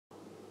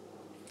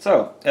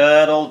So,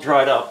 it all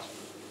dried up.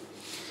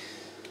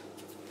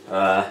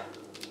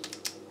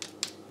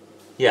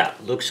 Yeah,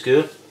 looks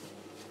good.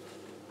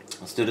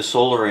 Let's do the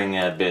soldering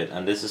bit,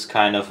 and this is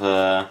kind of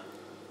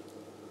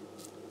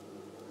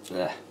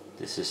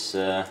this is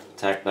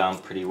tacked down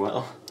pretty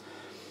well.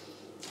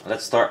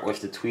 Let's start with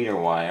the tweeter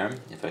wire,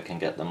 if I can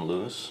get them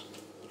loose.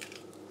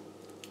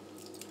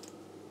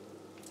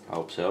 I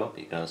hope so,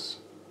 because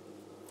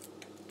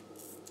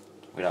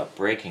without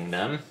breaking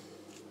them.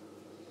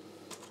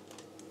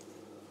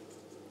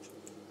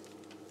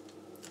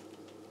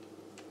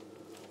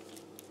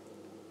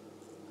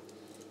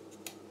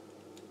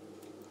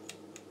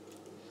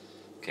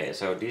 Okay,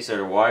 so these are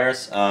the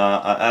wires.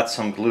 I add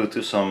some glue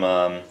to some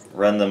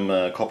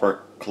random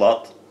copper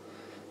cloth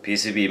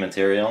PCB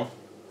material.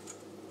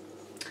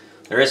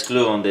 There is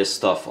glue on this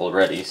stuff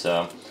already,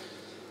 so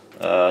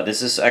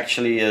this is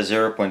actually a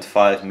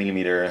 0.5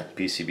 millimeter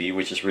PCB,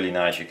 which is really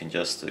nice. You can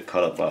just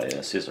cut it by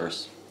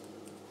scissors.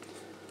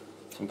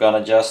 So I'm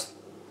gonna just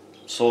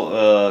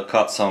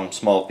cut some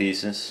small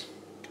pieces.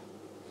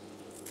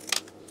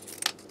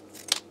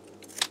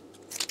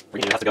 We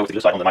have to go with the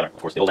glue side on the miner, of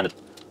course. They all ended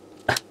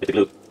with the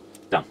glue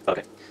down.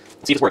 Okay,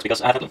 let's see if this works,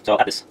 because I have a glue. So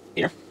I'll add this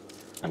here,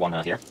 and one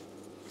here,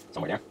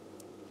 somewhere there.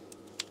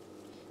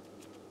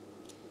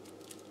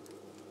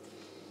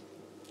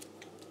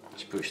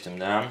 Just push them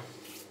down.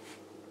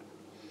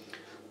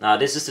 Now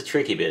this is the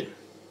tricky bit.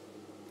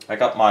 I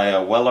got my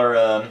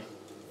Weller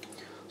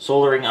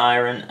soldering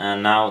iron,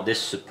 and now this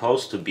is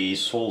supposed to be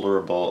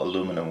solderable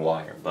aluminum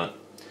wire, but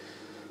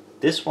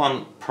this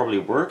one probably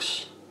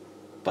works,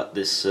 but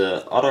this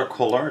other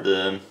color,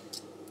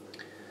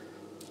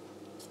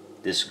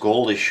 this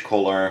goldish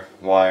color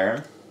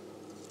wire,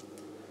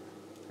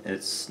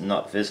 it's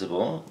not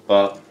visible,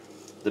 but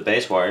the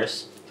base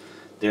wires,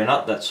 they're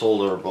not that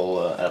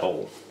solderable at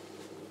all,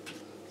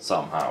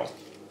 somehow.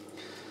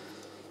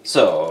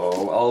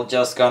 So I'll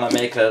just gonna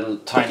make a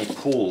tiny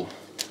pool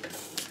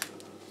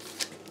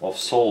of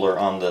solder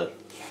on the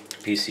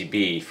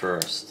PCB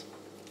first.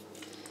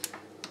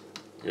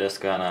 Just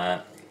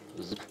gonna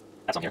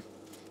add some here.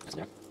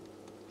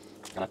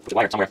 Gonna put the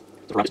wire somewhere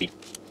to run the speed.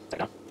 Take it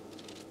down.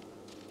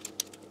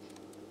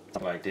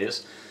 Something like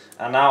this.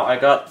 And now I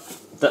got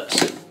the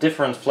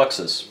different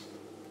fluxes.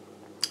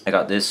 I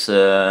got this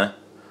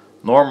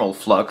normal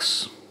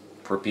flux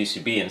for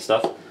PCB and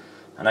stuff,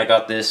 and I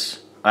got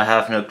this, I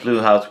have no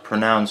clue how to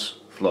pronounce,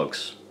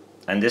 flux.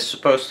 And this is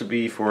supposed to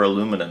be for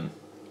aluminum.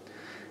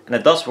 And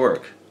it does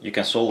work. You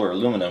can solder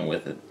aluminum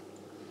with it,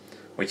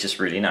 which is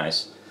really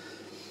nice.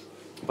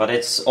 But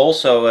it's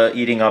also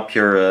eating up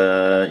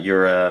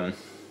your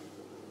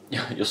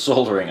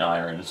soldering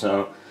iron,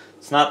 so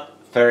it's not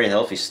very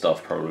healthy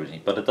stuff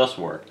probably, but it does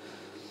work.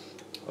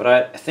 But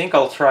I think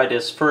I'll try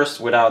this first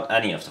without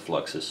any of the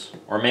fluxes,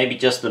 or maybe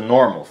just the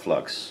normal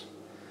flux,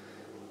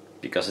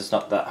 because it's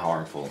not that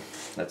harmful.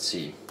 Let's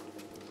see.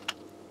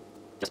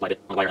 Just light it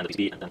on the wire and the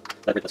PCB, and then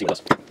let's see what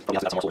it does. Probably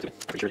have to add some more solder to it.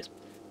 I'm pretty sure it is.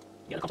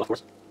 Yeah, that comes off, of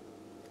course.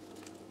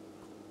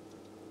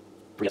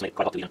 We have to make it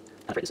quite a lot to even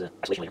penetrate this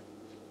isolation layer.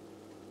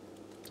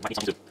 Might need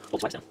something to hold the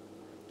slides down.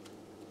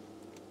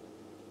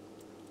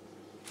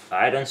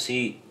 I don't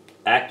see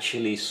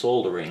actually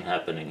soldering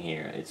happening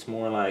here. It's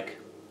more like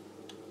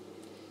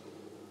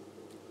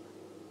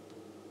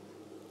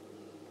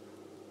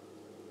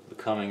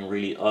becoming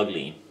really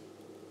ugly.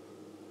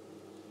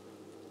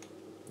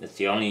 That's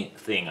the only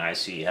thing I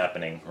see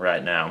happening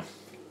right now.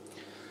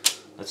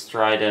 Let's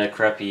try the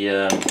crappy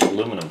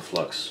aluminum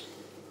flux,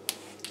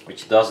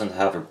 which doesn't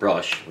have a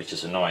brush, which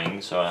is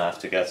annoying, so I have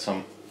to get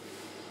some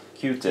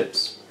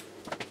Q-tips.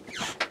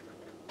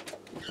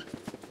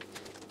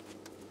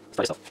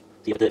 Try stuff.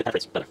 See if it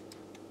penetrates better.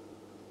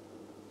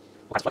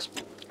 What kind of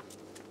flux?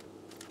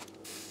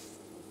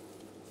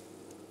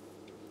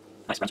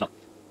 Nice, brown smell.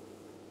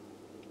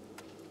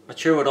 Not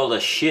sure what all the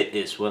shit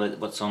is,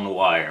 what's on the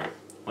wire.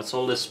 What's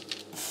all this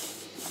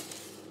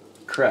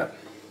crap?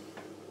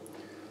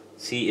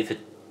 See if it...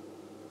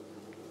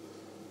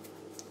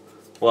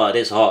 Well, it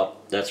is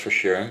hot, that's for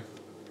sure.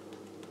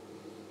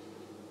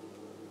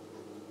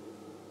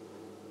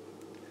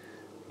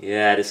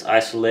 Yeah, this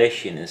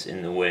isolation is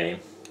in the way.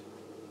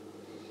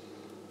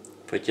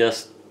 If I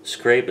just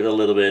scrape it a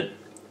little bit,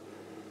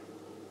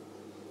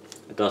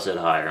 it does it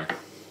higher.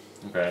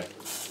 Okay.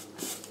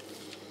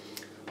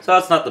 So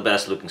it's not the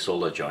best looking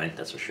solder joint,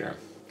 that's for sure.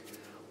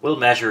 We'll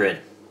measure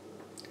it.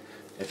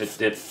 If it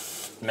did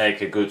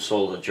make a good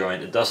solder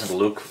joint, it doesn't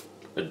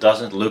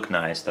look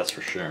nice, that's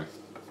for sure.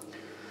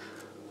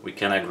 We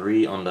can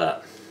agree on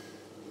that.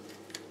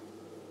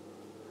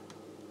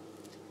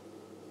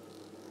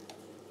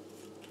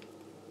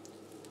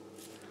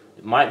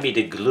 It might be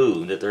the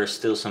glue, that there's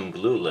still some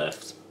glue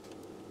left.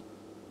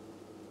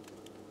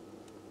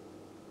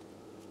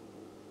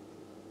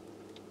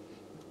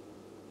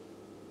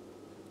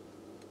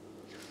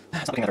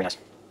 It's not looking very nice.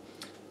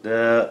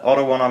 The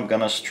other one I'm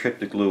gonna strip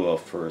the glue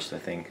off first, I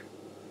think.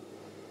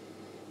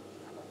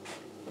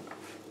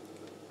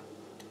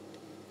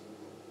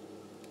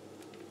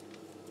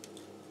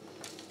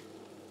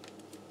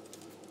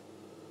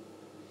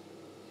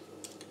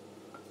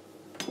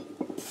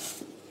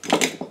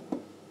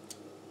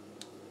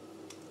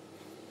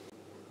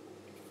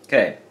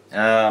 Okay,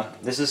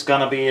 this is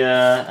gonna be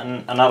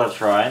another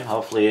try.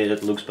 Hopefully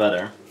it looks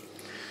better.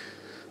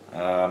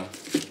 I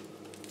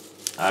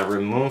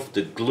removed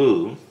the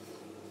glue,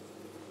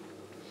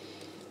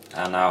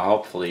 and now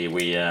hopefully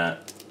we are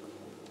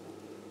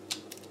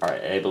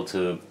able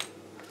to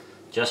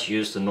just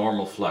use the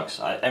normal flux.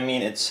 I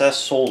mean, it says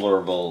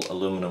solderable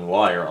aluminum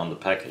wire on the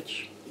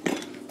package.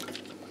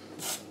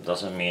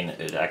 Doesn't mean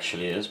it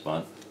actually is,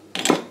 but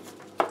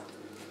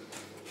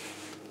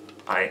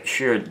I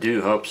sure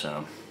do hope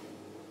so.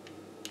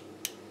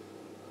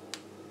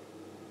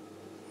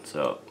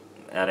 So,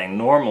 adding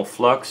normal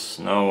flux,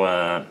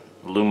 no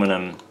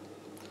aluminum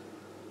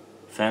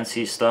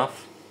fancy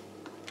stuff.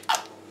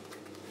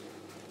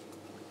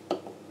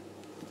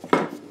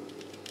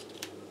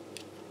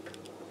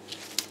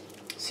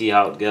 See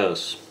how it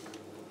goes.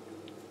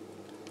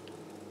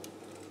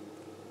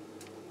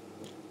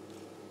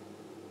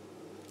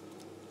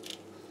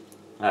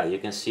 You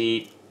can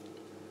see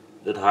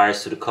it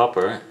adheres to the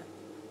copper.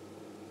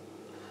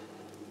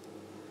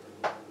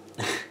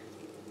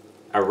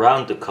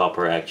 Around the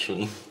copper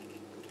actually.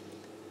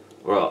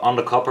 Well, on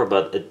the copper,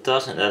 but it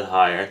doesn't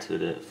adhere to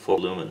the full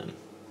aluminum.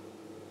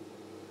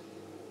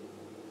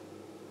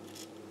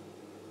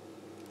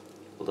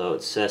 Although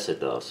it says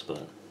it does,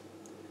 but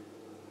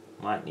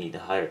might need a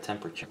higher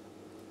temperature.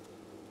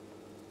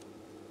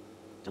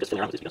 I'm just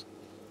fiddling around with this because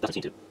it doesn't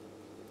seem to.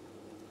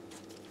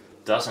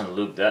 Doesn't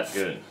look that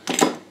good.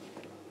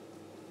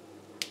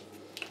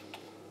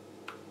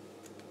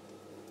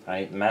 I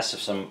need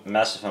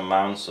massive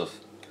amounts of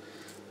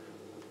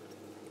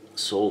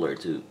solder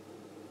to.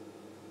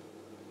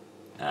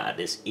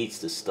 This eats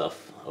the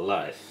stuff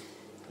alive.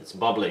 It's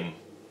bubbling.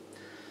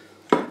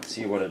 Let's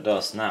see what it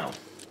does now.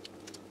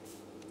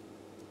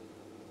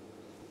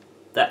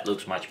 That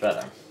looks much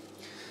better.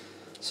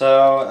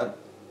 So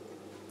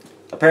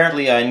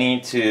apparently I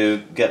need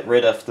to get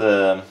rid of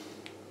the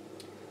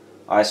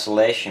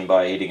isolation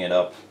by heating it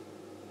up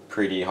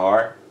pretty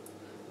hard,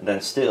 and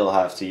then still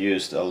have to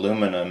use the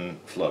aluminum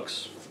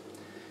flux,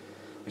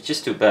 which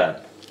is too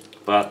bad.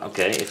 But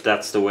okay, if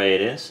that's the way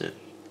it is, it's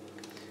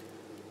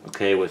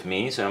okay with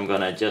me. So I'm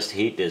gonna just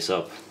heat this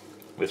up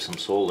with some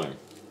solder.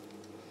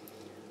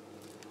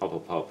 Hop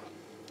hop hop.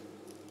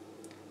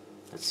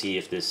 Let's see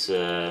if this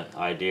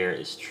idea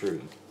is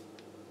true.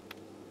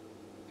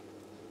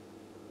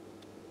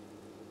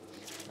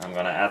 I'm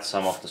gonna add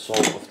some of the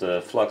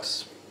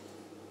flux,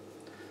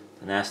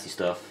 the nasty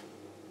stuff.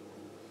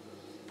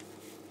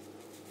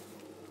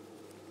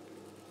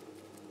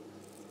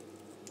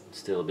 It's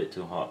still a bit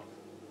too hot.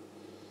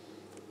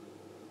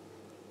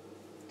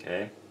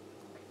 Okay.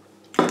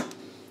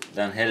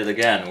 Then hit it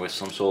again with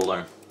some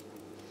solder.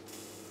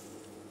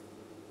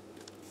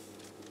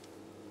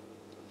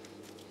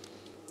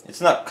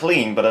 It's not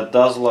clean, but it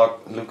does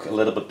look a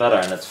little bit better,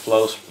 and it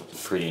flows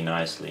pretty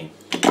nicely.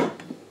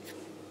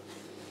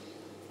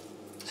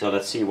 So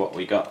let's see what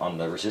we got on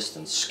the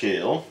resistance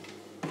scale.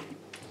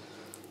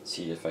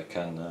 See if I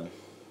can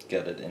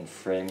get it in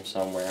frame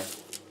somewhere.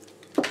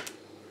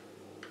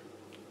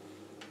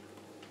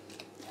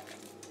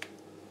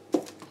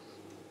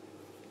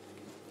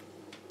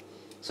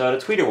 So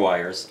the tweeter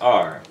wires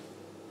are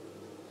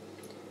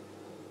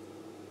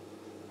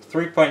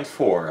 3.4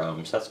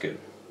 ohms. That's good.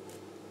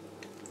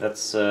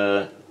 That's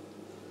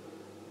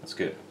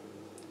good.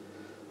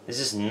 This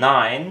is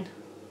 9.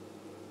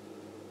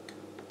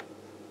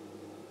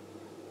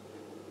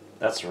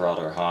 That's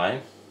rather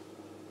high.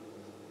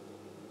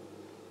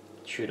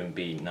 It shouldn't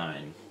be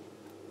 9.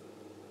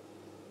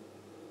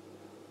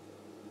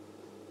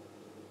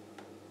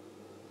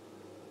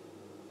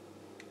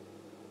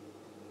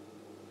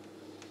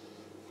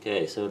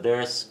 Okay, so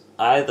there's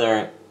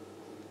either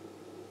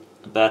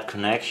a bad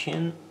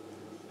connection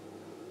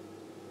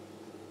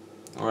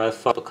or I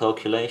fucked up a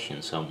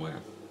calculation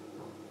somewhere.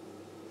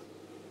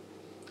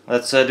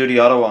 Let's do the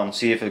other one,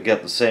 see if we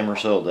get the same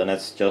result, and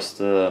it's just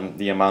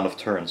the amount of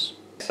turns.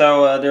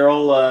 So they're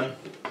all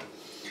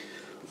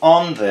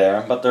on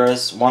there, but there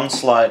is one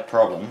slight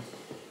problem.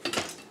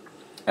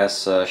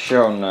 As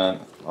shown,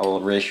 I'll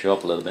raise you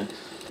up a little bit.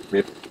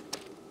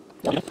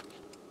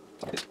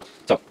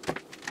 So,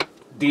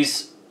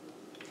 these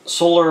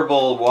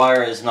solderable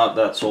wire is not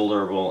that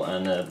solderable,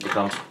 and it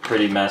becomes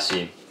pretty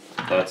messy.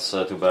 That's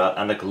too bad,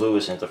 and the glue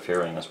is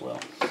interfering as well.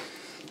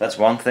 That's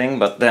one thing,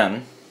 but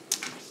then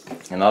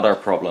another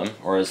problem,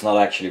 or it's not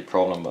actually a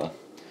problem, but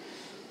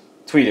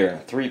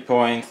tweeter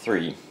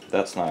 3.3,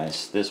 that's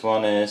nice. This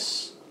one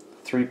is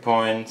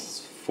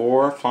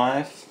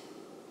 3.45.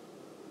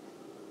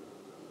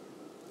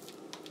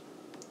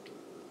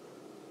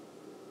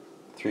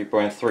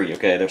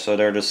 Okay, so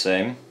they're the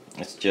same.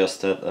 It's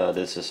just that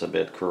this is a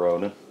bit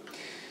corroded.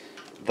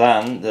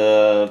 Then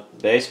the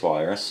base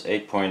wires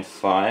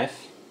 8.5,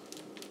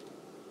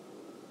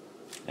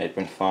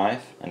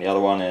 and the other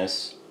one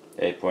is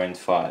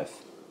 8.5,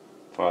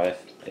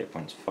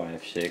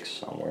 8.56,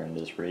 somewhere in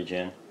this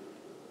region.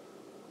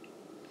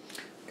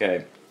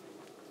 Okay,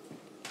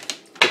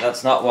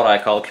 that's not what I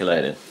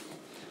calculated.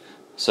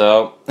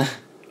 So,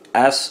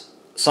 as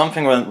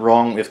something went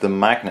wrong with the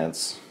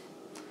magnets,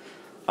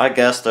 I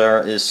guess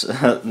there is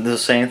the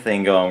same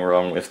thing going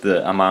wrong with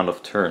the amount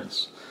of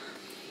turns.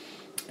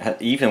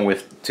 Even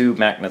with 2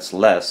 magnets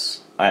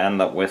less, I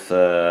end up with 2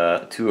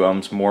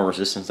 ohms more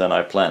resistance than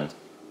I planned.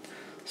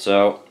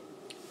 So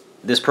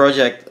this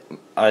project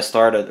I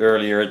started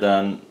earlier,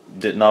 then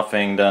did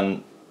nothing,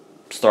 then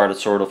started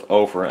sort of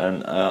over,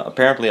 and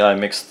apparently I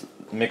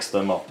mixed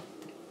them up.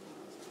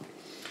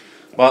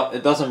 But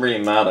it doesn't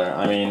really matter.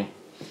 I mean,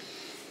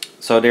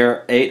 so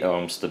they're 8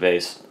 ohms, the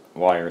base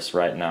wires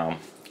right now.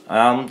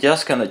 I'm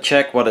just gonna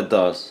check what it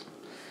does.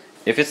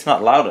 If it's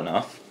not loud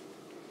enough,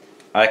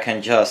 I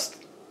can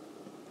just,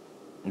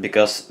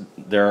 because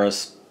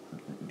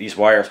these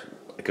wires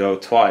go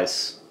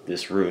twice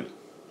this route,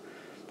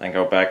 then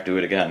go back, do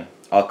it again.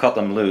 I'll cut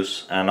them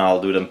loose and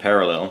I'll do them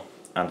parallel,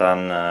 and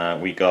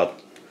then we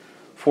got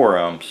 4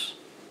 ohms.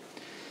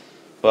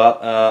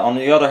 But on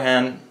the other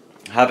hand,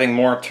 having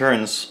more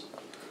turns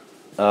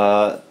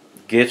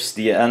gives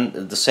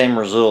the same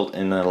result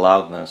in the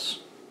loudness.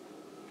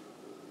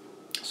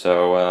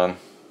 So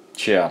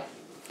yeah,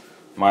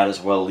 might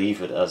as well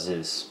leave it as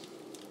is.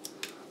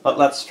 But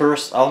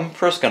I'm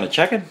first gonna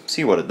check it,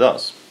 see what it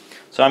does.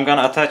 So I'm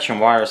gonna attach some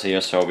wires here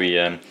so we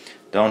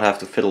don't have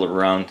to fiddle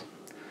around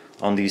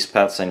on these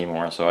pads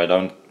anymore, so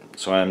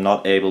I'm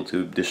not able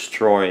to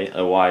destroy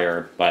a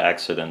wire by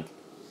accident.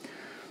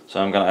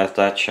 So I'm gonna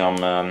attach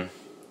some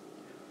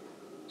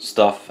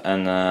stuff,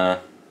 and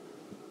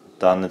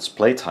then it's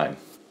playtime.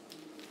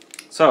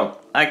 So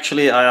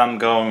actually I am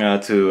going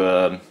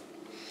to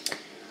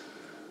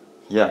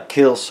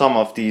kill some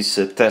of these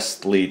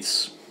test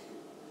leads.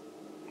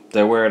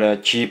 They were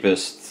the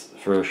cheapest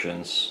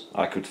versions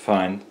I could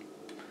find,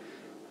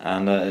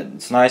 and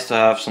it's nice to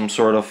have some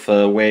sort of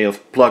way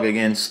of plugging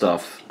in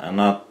stuff and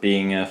not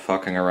being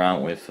fucking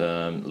around with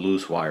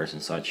loose wires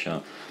and such.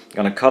 I'm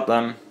gonna cut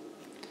them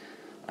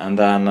and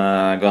then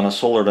gonna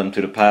solder them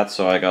to the pad,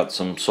 so I got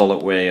some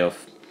solid way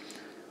of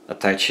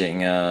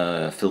attaching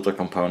filter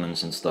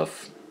components and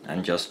stuff,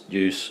 and just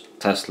use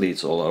test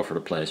leads all over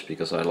the place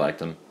because I like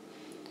them.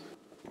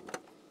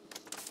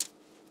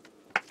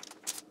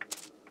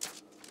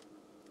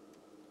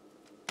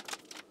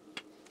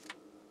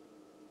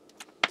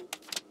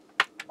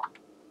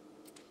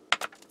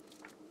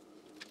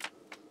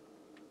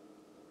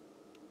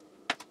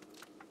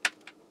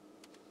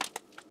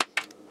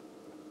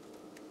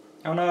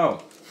 Oh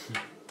no!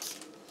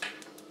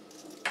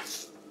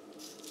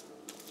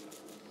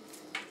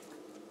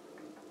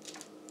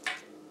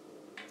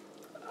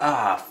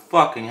 Ah,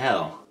 fucking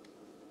hell.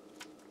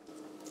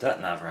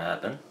 That never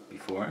happened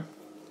before.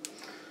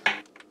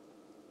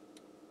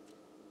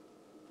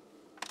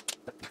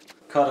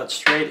 Cut it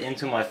straight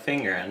into my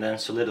finger and then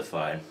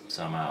solidified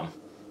somehow.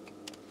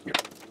 Here.